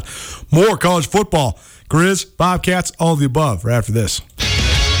hotspot. More college football, Griz, Bobcats, all of the above right after this.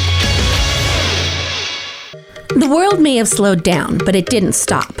 The world may have slowed down, but it didn't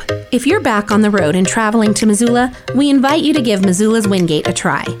stop. If you're back on the road and traveling to Missoula, we invite you to give Missoula's Wingate a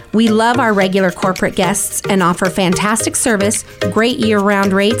try. We love our regular corporate guests and offer fantastic service, great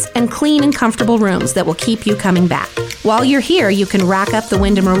year-round rates, and clean and comfortable rooms that will keep you coming back. While you're here, you can rack up the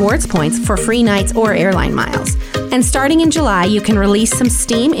Wyndham Rewards points for free nights or airline miles. And starting in July, you can release some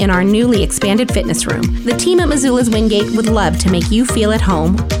steam in our newly expanded fitness room. The team at Missoula's Wingate would love to make you feel at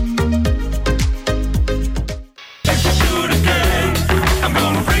home.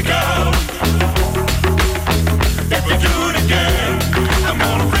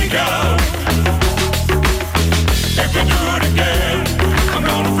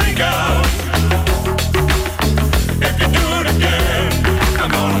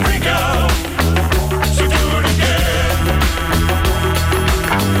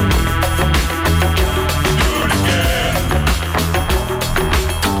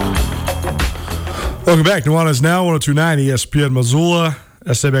 Welcome back. Nuanez Now, 102.9 ESPN Missoula,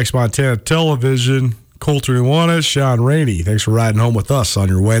 SWX Montana Television. Colter Nuanez, Shaun Rainey. Thanks for riding home with us on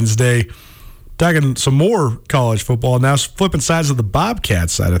your Wednesday. Talking some more college football. Now flipping sides of the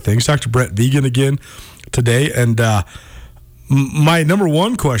Bobcats side of things. Talked to Brent Vigen again today. And my number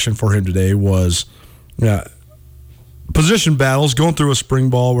one question for him today was position battles, going through a spring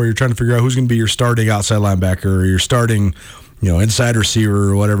ball where you're trying to figure out who's going to be your starting outside linebacker or your starting inside receiver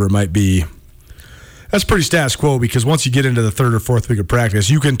or whatever it might be. That's pretty status quo because once you get into the third or fourth week of practice,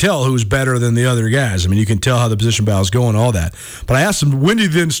 you can tell who's better than the other guys. I mean, you can tell how the position battle is going, all that. But I asked him, when do you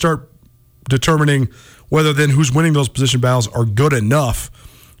then start determining whether then who's winning those position battles are good enough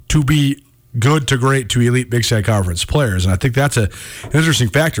to be good to great to elite Big Sky Conference players? And I think that's an interesting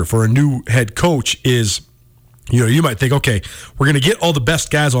factor for a new head coach is, you might think, okay, we're going to get all the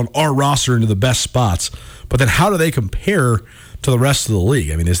best guys on our roster into the best spots, but then how do they compare to the rest of the league?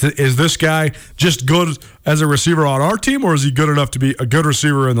 I mean, is this guy just good as a receiver on our team, or is he good enough to be a good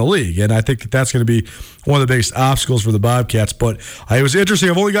receiver in the league? And I think that's going to be one of the biggest obstacles for the Bobcats. But it was interesting.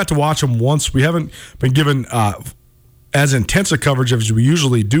 I've only got to watch him once. We haven't been given as intense a coverage as we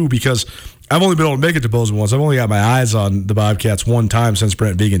usually do because I've only been able to make it to Bozeman once. I've only got my eyes on the Bobcats one time since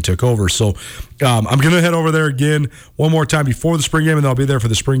Brent Vigen took over. So I'm going to head over there again one more time before the spring game, and then I'll be there for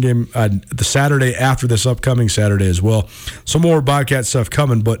the spring game the Saturday after this upcoming Saturday as well. Some more Bobcat stuff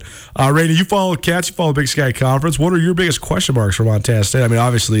coming. But, Rainey, you follow Cats, you follow Big Sky Conference. What are your biggest question marks for Montana State? I mean,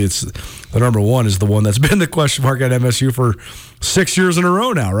 obviously, it's the number one is the one that's been the question mark at MSU for 6 years in a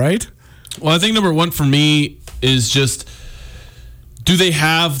row now, right? Well, I think number one for me is just do they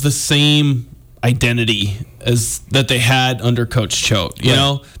have the same identity as that they had under Coach Choate? You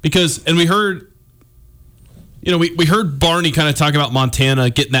know, because we heard. We heard Barney kind of talk about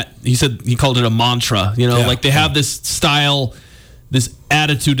Montana getting that. He said he called it a mantra. Like they have this style, this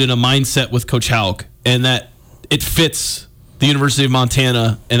attitude, and a mindset with Coach Houck, and that it fits the University of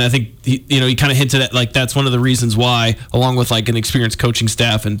Montana. And I think he kind of hinted at like that's one of the reasons why, along with like an experienced coaching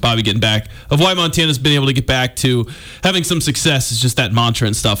staff and Bobby getting back, of why Montana's been able to get back to having some success is just that mantra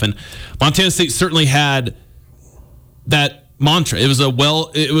and stuff. And Montana State certainly had that mantra. It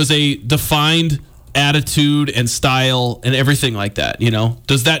was a defined attitude and style and everything like that.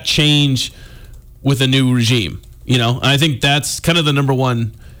 Does that change with a new regime? And I think that's kind of the number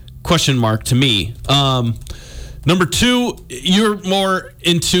one question mark to me. Number two, you're more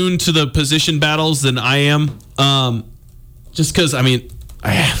in tune to the position battles than I am. Just because,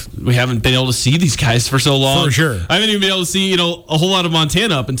 we haven't been able to see these guys for so long. For sure. I haven't even been able to see, a whole lot of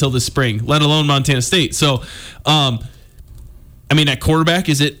Montana up until this spring, let alone Montana State. So, at quarterback,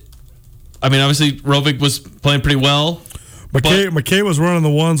 is it? Obviously, Rovig was playing pretty well. McKay was running the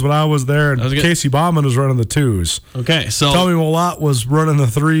ones when I was there, and Casey Bauman was running the twos. Okay, so Tommy Malott was running the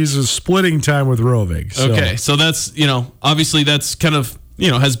threes, is splitting time with Rovig. So. Okay, so that's obviously that's kind of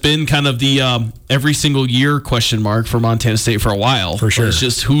has been kind of the every single year question mark for Montana State for a while. For sure, it's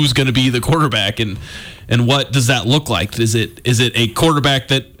just who's going to be the quarterback and what does that look like? Is it a quarterback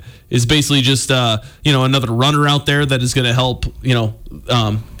that is basically just another runner out there that is going to help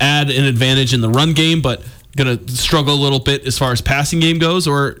add an advantage in the run game, but going to struggle a little bit as far as passing game goes,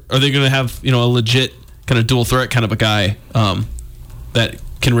 or are they going to have a legit kind of dual threat kind of a guy that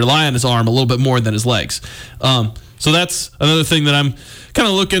can rely on his arm a little bit more than his legs? So that's another thing that I'm kind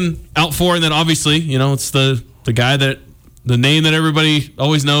of looking out for, and then obviously it's the guy that the name that everybody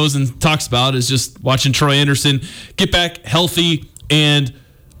always knows and talks about is just watching Troy Anderson get back healthy. And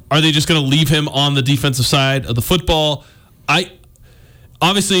are they just going to leave him on the defensive side of the football?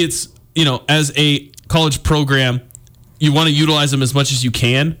 Obviously it's as a college program, you want to utilize him as much as you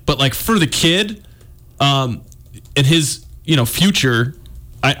can, but like for the kid, and his future,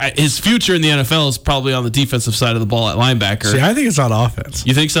 his future in the NFL is probably on the defensive side of the ball at linebacker. See, I think it's on offense.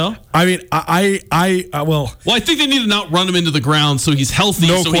 You think so? Well, I think they need to not run him into the ground so he's healthy,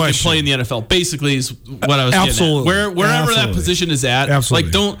 he can play in the NFL. Basically, is what I was Absolutely. getting at. Wherever that position is at,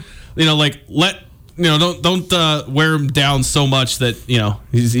 Absolutely. don't wear him down so much that he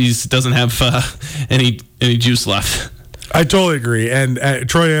doesn't have any juice left. I totally agree. And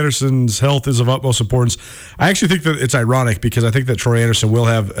Troy Anderson's health is of utmost importance. I actually think that it's ironic because I think that Troy Anderson will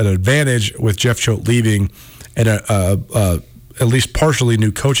have an advantage with Jeff Choate leaving and at least partially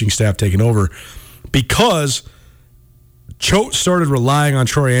new coaching staff taking over, because Choate started relying on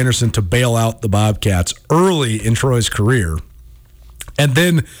Troy Anderson to bail out the Bobcats early in Troy's career. And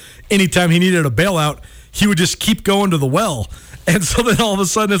then anytime he needed a bailout, he would just keep going to the well. And so then all of a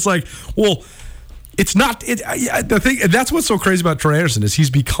sudden it's like, well, it's not the thing. That's what's so crazy about Troy Anderson is he's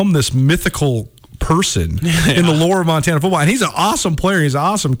become this mythical person in the lore of Montana football. And he's an awesome player. He's an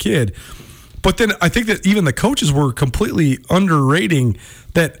awesome kid. But then I think that even the coaches were completely underrating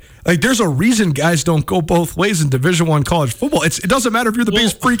that. Like, there's a reason guys don't go both ways in Division I college football. It doesn't matter if you're the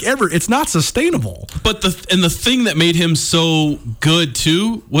biggest freak ever. It's not sustainable. But the thing that made him so good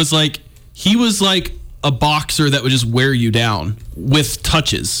too was like he was like a boxer that would just wear you down with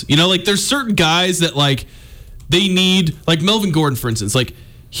touches. Like there's certain guys that like they need, like Melvin Gordon, for instance. Like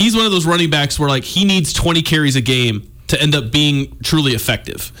he's one of those running backs where like he needs 20 carries a game to end up being truly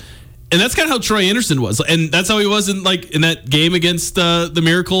effective. And that's kind of how Troy Anderson was. And that's how he was in that game against the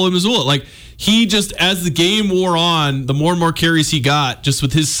Miracle in Missoula. Like, he just, as the game wore on, the more and more carries he got, just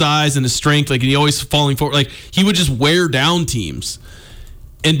with his size and his strength, like, and he always falling forward, like, he would just wear down teams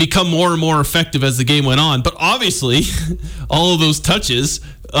and become more and more effective as the game went on. But obviously, all of those touches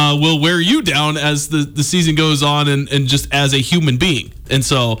will wear you down as the season goes on and just as a human being. And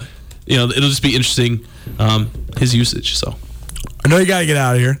so, it'll just be interesting, his usage, so. I know you got to get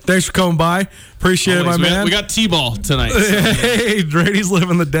out of here. Thanks for coming by. Appreciate it, my man. We got T-ball tonight. So, hey, Brady's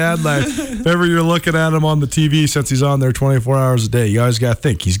living the dad life. If ever you're looking at him on the TV, since he's on there 24 hours a day, you always got to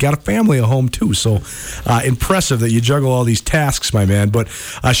think. He's got a family at home, too. So impressive that you juggle all these tasks, my man. But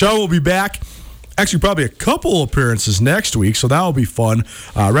Shaun will be back. Actually, probably a couple appearances next week, so that will be fun.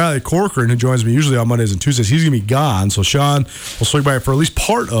 Riley Corcoran, who joins me usually on Mondays and Tuesdays, he's going to be gone. So Shaun will swing by for at least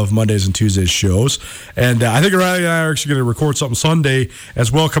part of Mondays and Tuesdays shows. And I think Riley and I are actually going to record something Sunday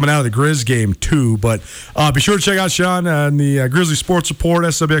as well, coming out of the Griz game, too. But be sure to check out Shaun on the Grizzly Sports Report,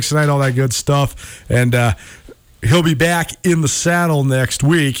 SWX Tonight, all that good stuff. And he'll be back in the saddle next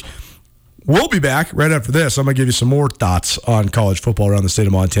week. We'll be back right after this. I'm going to give you some more thoughts on college football around the state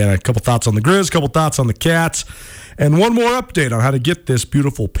of Montana. A couple thoughts on the Griz, a couple thoughts on the Cats, and one more update on how to get this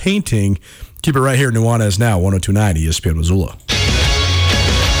beautiful painting. Keep it right here, Nuanez Now, 102.9 ESPN Missoula.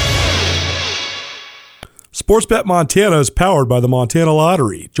 Sportsbet Montana is powered by the Montana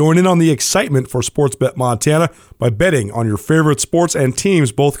Lottery. Join in on the excitement for Sportsbet Montana by betting on your favorite sports and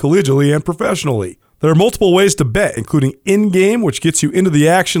teams both collegially and professionally. There are multiple ways to bet, including in-game, which gets you into the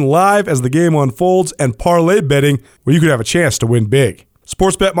action live as the game unfolds, and parlay betting, where you could have a chance to win big.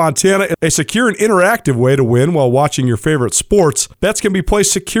 Sportsbet Montana is a secure and interactive way to win while watching your favorite sports. Bets can be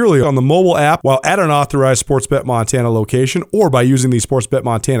placed securely on the mobile app while at an authorized Sportsbet Montana location or by using the Sportsbet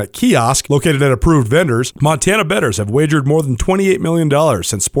Montana kiosk located at approved vendors. Montana bettors have wagered more than $28 million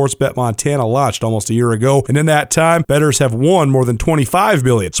since Sportsbet Montana launched almost a year ago, and in that time, bettors have won more than $25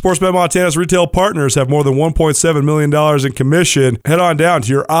 million. Sportsbet Montana's retail partners have more than $1.7 million in commission. Head on down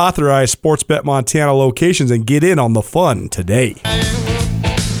to your authorized Sportsbet Montana locations and get in on the fun today.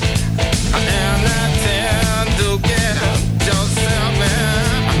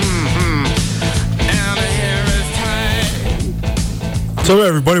 So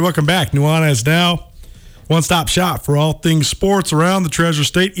everybody, welcome back. Nuanez Now, one-stop shop for all things sports around the Treasure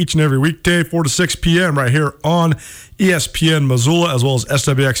State each and every weekday, 4 to 6 p.m. right here on ESPN Missoula, as well as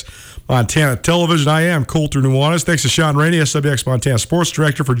SWX Montana Television. I am Colter Nuanez. Thanks to Shaun Rainey, SWX Montana Sports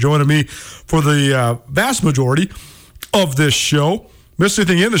Director, for joining me for the vast majority of this show. Missed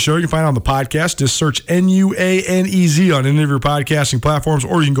anything in the show, you can find it on the podcast. Just search Nuanez on any of your podcasting platforms,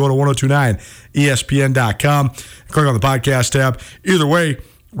 or you can go to 1029ESPN.com and click on the podcast tab. Either way,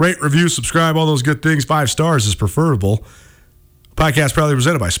 rate, review, subscribe, all those good things. 5 stars is preferable. Podcast proudly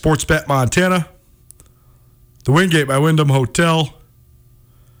presented by Sportsbet Montana, The Wingate by Wyndham Hotel,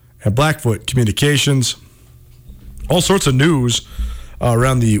 and Blackfoot Communications. All sorts of news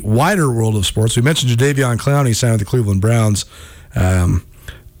around the wider world of sports. We mentioned Jadeveon Clowney signed with the Cleveland Browns.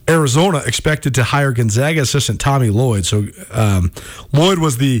 Arizona expected to hire Gonzaga assistant Tommy Lloyd. So Lloyd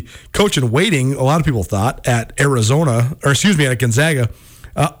was the coach in waiting, a lot of people thought, at at Gonzaga,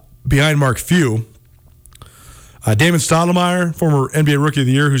 behind Mark Few. Damon Stoudemire, former NBA Rookie of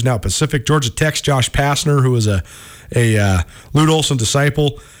the Year, who's now Pacific. Georgia Tech's Josh Pastner, who was a Lute Olson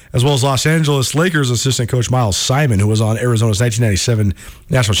disciple, as well as Los Angeles Lakers assistant coach Miles Simon, who was on Arizona's 1997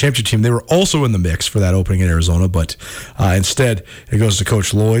 national championship team. They were also in the mix for that opening in Arizona, but instead it goes to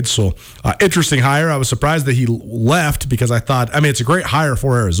Coach Lloyd. So interesting hire. I was surprised that he left because I thought, it's a great hire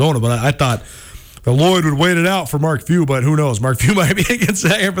for Arizona, but I thought that Lloyd would wait it out for Mark Few, but who knows? Mark Few might be in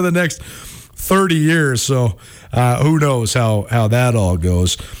Gonzaga for the next 30 years, so who knows how that all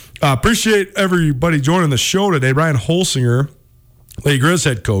goes. Appreciate everybody joining the show today. Brian Holsinger, Lady Griz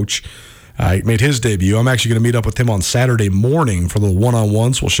head coach, made his debut. I'm actually going to meet up with him on Saturday morning for a little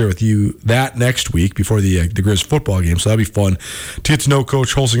one-on-ones. We'll share with you that next week before the Griz football game, so that'll be fun to get to know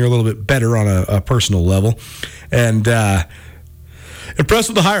Coach Holsinger a little bit better on a personal level. And impressed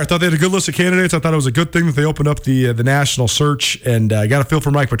with the hire. I thought they had a good list of candidates. I thought it was a good thing that they opened up the national search, and got a feel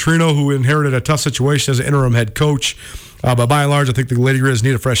for Mike Petrino, who inherited a tough situation as an interim head coach. But by and large, I think the Lady Griz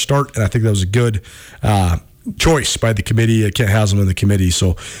need a fresh start, and I think that was a good choice by the committee. Kent Haslam and the committee.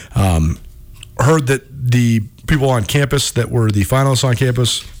 So heard that the people on campus that were the finalists on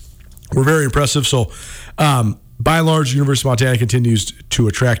campus were very impressive. So by and large, University of Montana continues to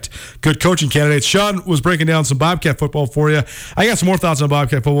attract good coaching candidates. Shaun was breaking down some Bobcat football for you. I got some more thoughts on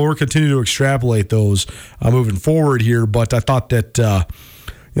Bobcat football. We're continuing to extrapolate those moving forward here. But I thought that the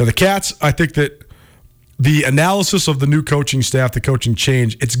Cats, I think that the analysis of the new coaching staff, the coaching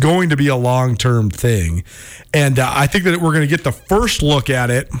change, it's going to be a long-term thing. And I think that we're going to get the first look at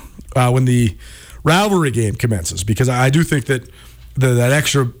it when the rivalry game commences, because I do think that that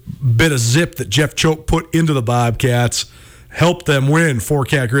extra bit of zip that Jeff Choate put into the Bobcats helped them win 4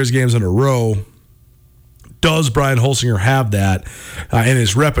 Cat Griz games in a row. Does Brian Holsinger have that in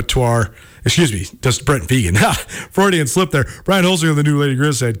his repertoire? Excuse me, just Brent Vegan. Freudian slip there. Brian Holsinger, the new Lady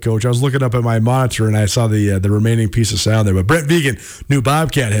Griz head coach. I was looking up at my monitor and I saw the remaining piece of sound there. But Brent Vegan, new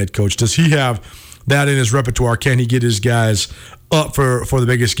Bobcat head coach, does he have that in his repertoire? Can he get his guys up for the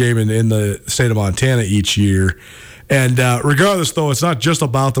biggest game in the state of Montana each year? And regardless, though, it's not just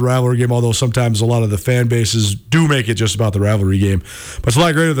about the rivalry game, although sometimes a lot of the fan bases do make it just about the rivalry game. But it's a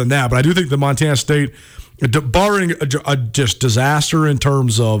lot greater than that. But I do think the Montana State, barring a just disaster in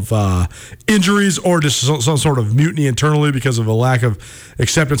terms of injuries or just some sort of mutiny internally because of a lack of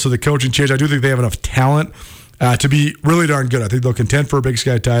acceptance of the coaching change, I do think they have enough talent to be really darn good. I think they'll contend for a Big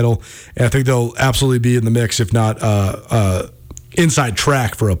Sky title, and I think they'll absolutely be in the mix, if not inside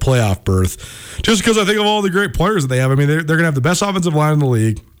track for a playoff berth, just because I think of all the great players that they have. I mean, they're going to have the best offensive line in the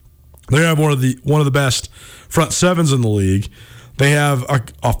league. They have one of the best front sevens in the league. They have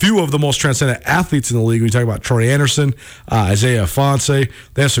a few of the most transcendent athletes in the league. We talk about Troy Anderson, Isaiah Fonse.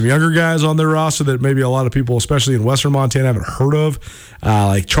 They have some younger guys on their roster that maybe a lot of people, especially in Western Montana, haven't heard of,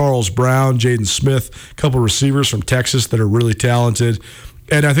 like Charles Brown, Jaden Smith, a couple receivers from Texas that are really talented.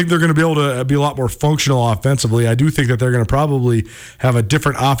 And I think they're going to be able to be a lot more functional offensively. I do think that they're going to probably have a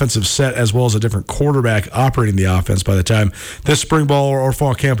different offensive set as well as a different quarterback operating the offense by the time this spring ball or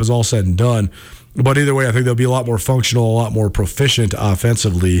fall camp is all said and done. But either way, I think they'll be a lot more functional, a lot more proficient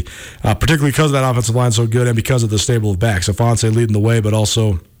offensively, particularly because that offensive line is so good and because of the stable of backs. Afonso leading the way, but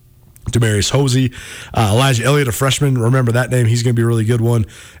also Demarius Hosey, Elijah Elliott, a freshman. Remember that name. He's going to be a really good one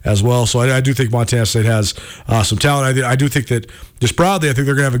as well. So I do think Montana State has some talent. I do think that just broadly, I think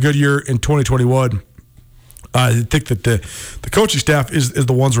they're going to have a good year in 2021. I think that the coaching staff is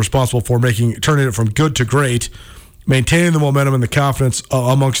the ones responsible for turning it from good to great, maintaining the momentum and the confidence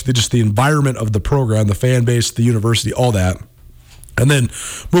amongst the environment of the program, the fan base, the university, all that. And then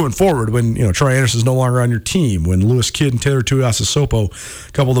moving forward, when Troy Anderson is no longer on your team, when Lewis Kidd and Taylor Tuiasosopo,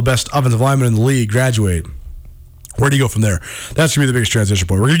 a couple of the best offensive linemen in the league, graduate, where do you go from there? That's going to be the biggest transition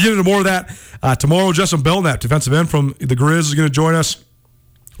point. We're going to get into more of that tomorrow. Justin Belknap, defensive end from the Griz, is going to join us.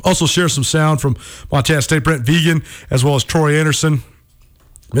 Also share some sound from Montana State, Brent Vegan, as well as Troy Anderson.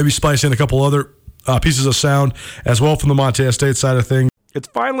 Maybe spice in a couple other pieces of sound as well from the Montana State side of things. It's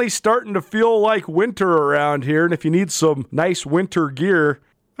finally starting to feel like winter around here, and if you need some nice winter gear,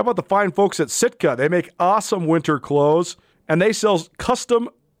 how about the fine folks at Sitka? They make awesome winter clothes, and they sell custom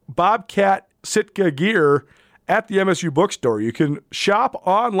Bobcat Sitka gear at the MSU Bookstore. You can shop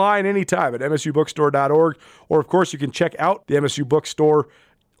online anytime at msubookstore.org, or of course you can check out the MSU Bookstore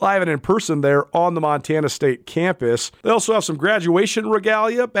live and in person there on the Montana State campus. They also have some graduation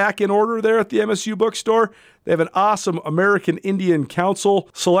regalia back in order there at the MSU Bookstore. They have an awesome American Indian Council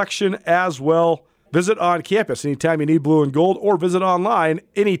selection as well. Visit on campus anytime you need blue and gold, or visit online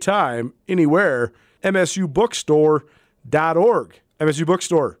anytime, anywhere, msubookstore.org. MSU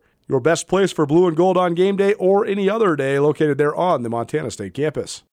Bookstore, your best place for blue and gold on game day or any other day, located there on the Montana State campus.